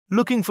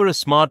Looking for a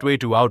smart way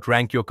to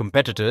outrank your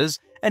competitors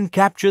and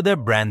capture their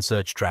brand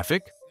search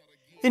traffic?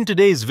 In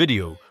today's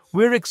video,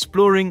 we're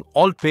exploring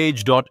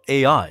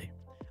AltPage.ai,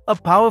 a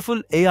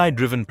powerful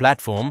AI-driven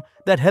platform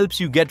that helps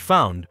you get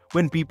found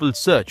when people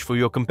search for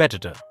your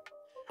competitor.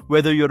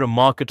 Whether you're a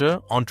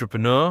marketer,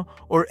 entrepreneur,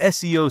 or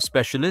SEO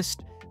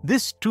specialist,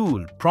 this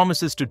tool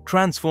promises to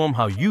transform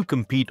how you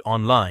compete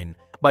online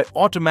by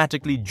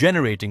automatically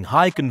generating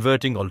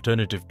high-converting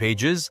alternative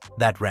pages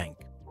that rank.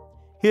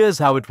 Here's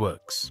how it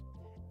works.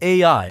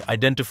 AI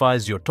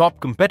identifies your top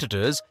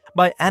competitors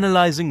by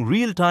analyzing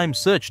real-time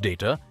search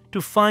data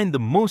to find the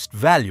most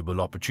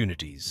valuable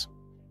opportunities.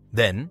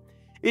 Then,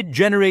 it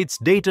generates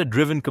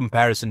data-driven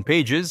comparison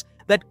pages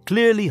that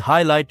clearly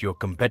highlight your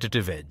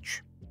competitive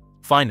edge.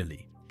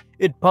 Finally,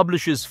 it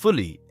publishes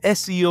fully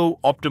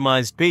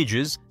SEO-optimized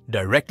pages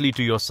directly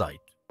to your site,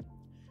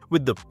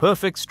 with the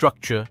perfect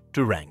structure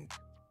to rank.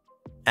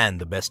 And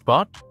the best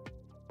part?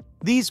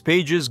 These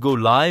pages go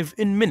live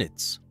in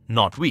minutes,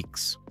 not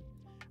weeks,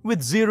 with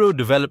zero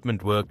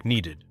development work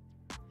needed.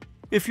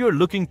 If you're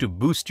looking to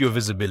boost your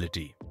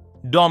visibility,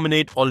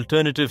 dominate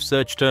alternative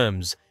search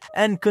terms,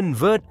 and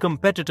convert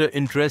competitor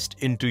interest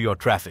into your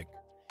traffic,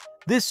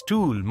 this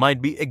tool might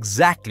be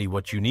exactly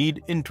what you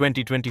need in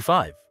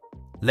 2025.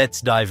 Let's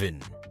dive in.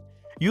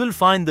 You'll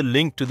find the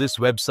link to this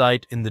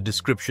website in the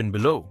description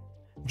below.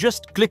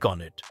 Just click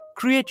on it,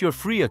 create your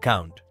free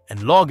account,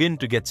 and log in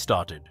to get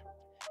started.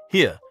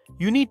 Here,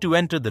 you need to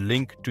enter the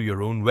link to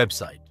your own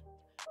website.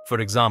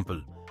 For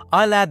example,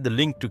 I'll add the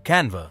link to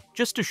Canva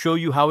just to show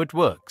you how it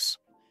works.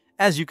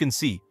 As you can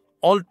see,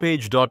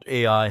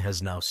 AltPage.ai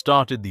has now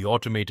started the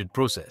automated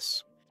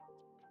process.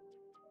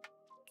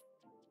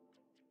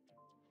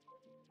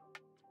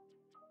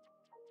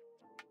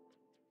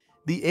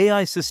 The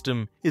AI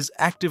system is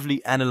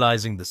actively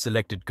analyzing the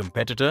selected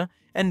competitor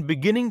and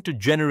beginning to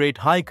generate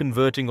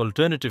high-converting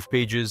alternative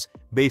pages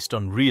based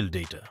on real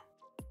data.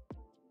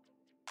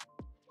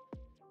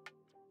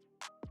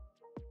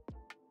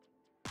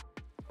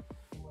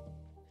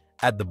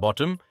 At the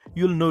bottom,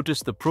 you'll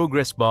notice the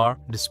progress bar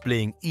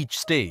displaying each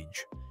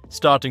stage,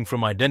 starting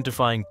from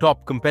identifying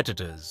top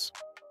competitors.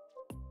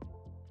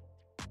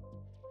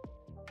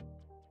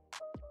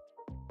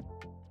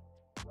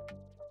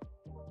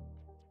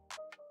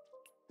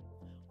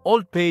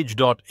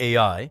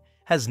 AltPage.ai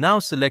has now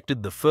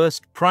selected the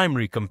first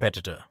primary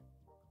competitor,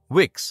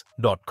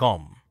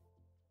 Wix.com.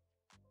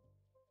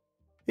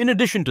 In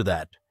addition to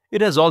that,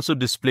 it has also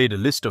displayed a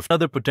list of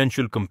other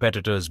potential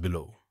competitors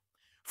below.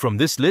 From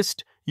this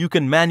list, you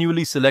can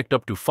manually select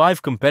up to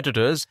 5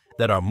 competitors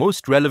that are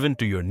most relevant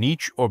to your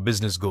niche or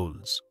business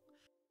goals.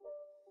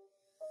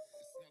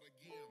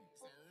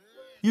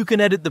 You can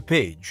edit the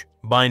page,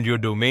 bind your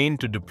domain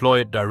to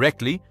deploy it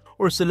directly,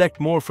 or select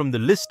more from the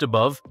list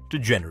above to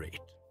generate.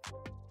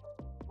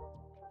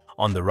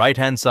 On the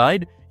right-hand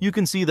side, you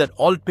can see that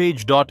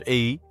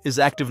AltPage.ai is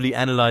actively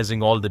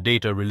analyzing all the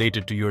data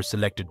related to your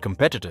selected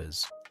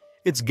competitors.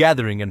 It's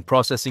gathering and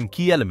processing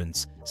key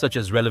elements such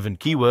as relevant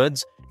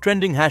keywords,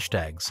 trending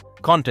hashtags,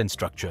 content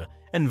structure,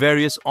 and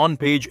various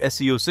on-page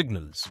SEO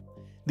signals.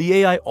 The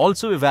AI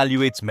also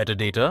evaluates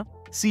metadata,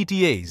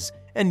 CTAs,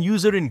 and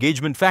user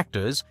engagement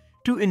factors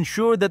to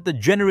ensure that the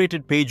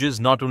generated pages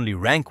not only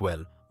rank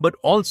well, but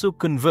also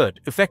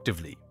convert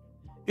effectively.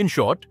 In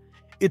short,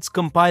 it's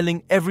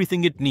compiling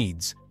everything it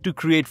needs to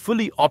create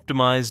fully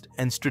optimized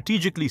and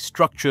strategically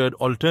structured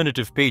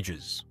alternative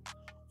pages,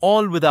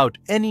 all without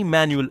any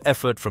manual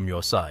effort from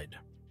your side.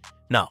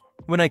 Now,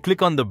 when I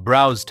click on the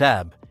Browse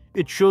tab,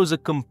 it shows a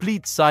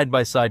complete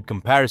side-by-side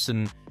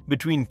comparison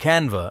between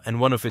Canva and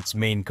one of its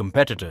main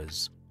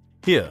competitors.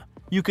 Here,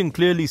 you can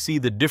clearly see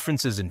the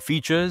differences in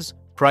features,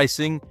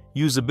 pricing,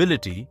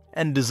 usability,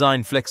 and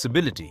design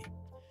flexibility.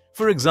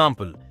 For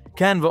example,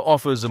 Canva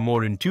offers a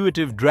more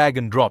intuitive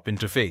drag-and-drop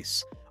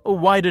interface, a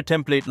wider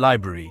template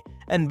library,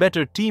 and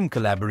better team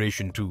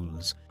collaboration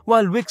tools,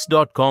 while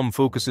Wix.com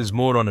focuses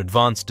more on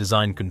advanced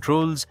design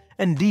controls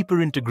and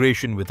deeper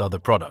integration with other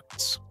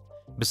products.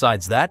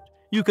 Besides that,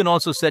 you can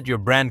also set your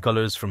brand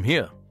colors from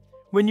here.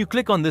 When you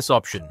click on this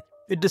option,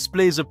 it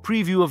displays a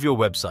preview of your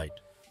website,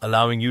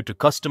 allowing you to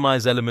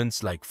customize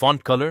elements like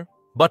font color,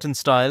 button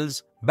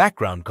styles,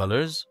 background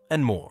colors,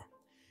 and more,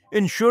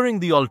 ensuring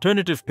the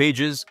alternative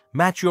pages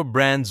match your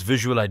brand's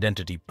visual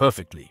identity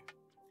perfectly.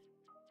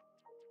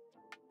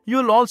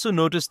 You'll also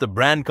notice the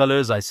brand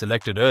colors I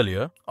selected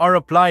earlier are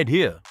applied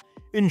here,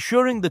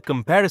 ensuring the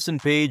comparison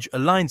page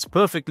aligns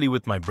perfectly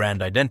with my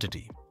brand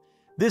identity.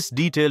 This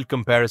detailed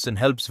comparison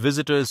helps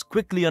visitors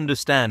quickly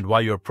understand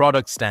why your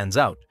product stands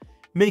out,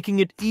 making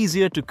it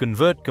easier to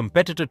convert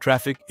competitor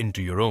traffic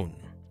into your own.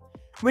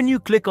 When you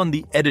click on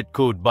the Edit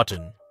Code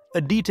button, a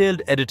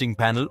detailed editing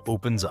panel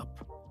opens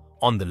up.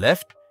 On the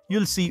left,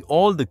 you'll see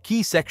all the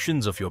key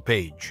sections of your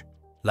page,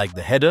 like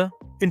the header,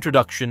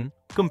 introduction,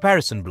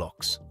 comparison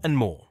blocks, and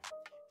more.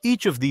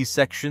 Each of these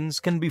sections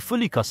can be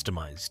fully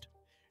customized.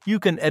 You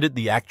can edit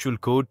the actual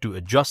code to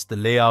adjust the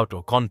layout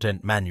or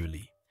content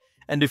manually.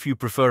 And if you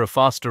prefer a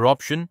faster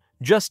option,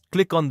 just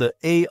click on the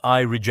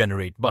AI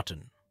Regenerate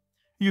button.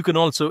 You can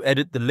also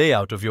edit the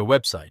layout of your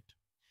website.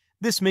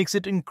 This makes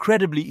it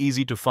incredibly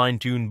easy to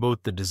fine-tune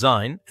both the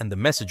design and the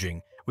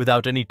messaging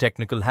without any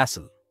technical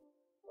hassle.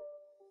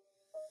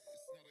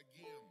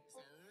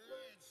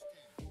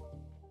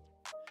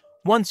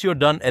 Once you're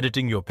done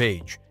editing your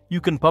page, you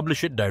can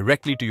publish it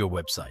directly to your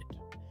website.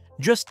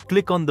 Just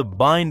click on the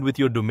Bind with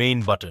your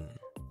domain button.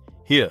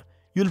 Here,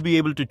 you'll be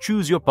able to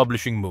choose your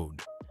publishing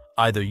mode,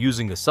 either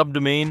using a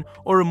subdomain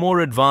or a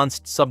more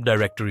advanced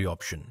subdirectory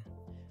option.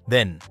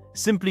 Then,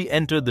 simply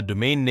enter the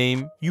domain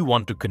name you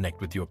want to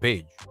connect with your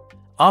page.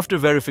 After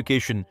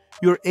verification,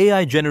 your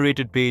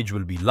AI-generated page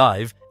will be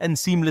live and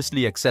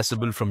seamlessly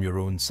accessible from your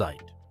own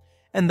site.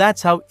 And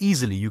that's how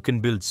easily you can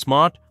build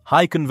smart,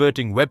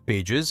 high-converting web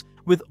pages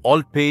with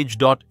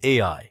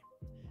AltPage.ai.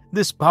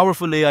 This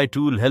powerful AI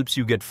tool helps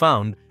you get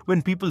found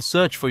when people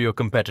search for your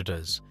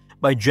competitors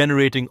by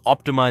generating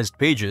optimized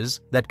pages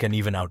that can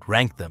even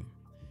outrank them.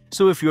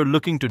 So if you're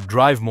looking to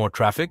drive more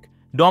traffic,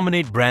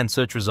 dominate brand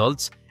search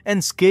results,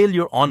 and scale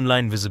your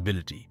online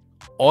visibility,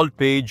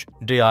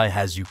 AltPage.ai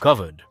has you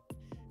covered.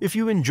 If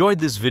you enjoyed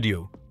this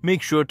video,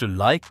 make sure to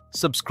like,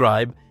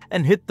 subscribe,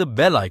 and hit the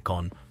bell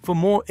icon for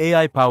more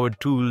AI-powered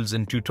tools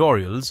and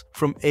tutorials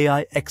from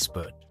AI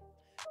Expert.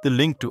 The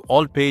link to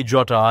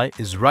AltPage.ai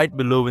is right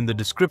below in the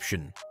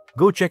description.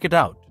 Go check it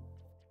out.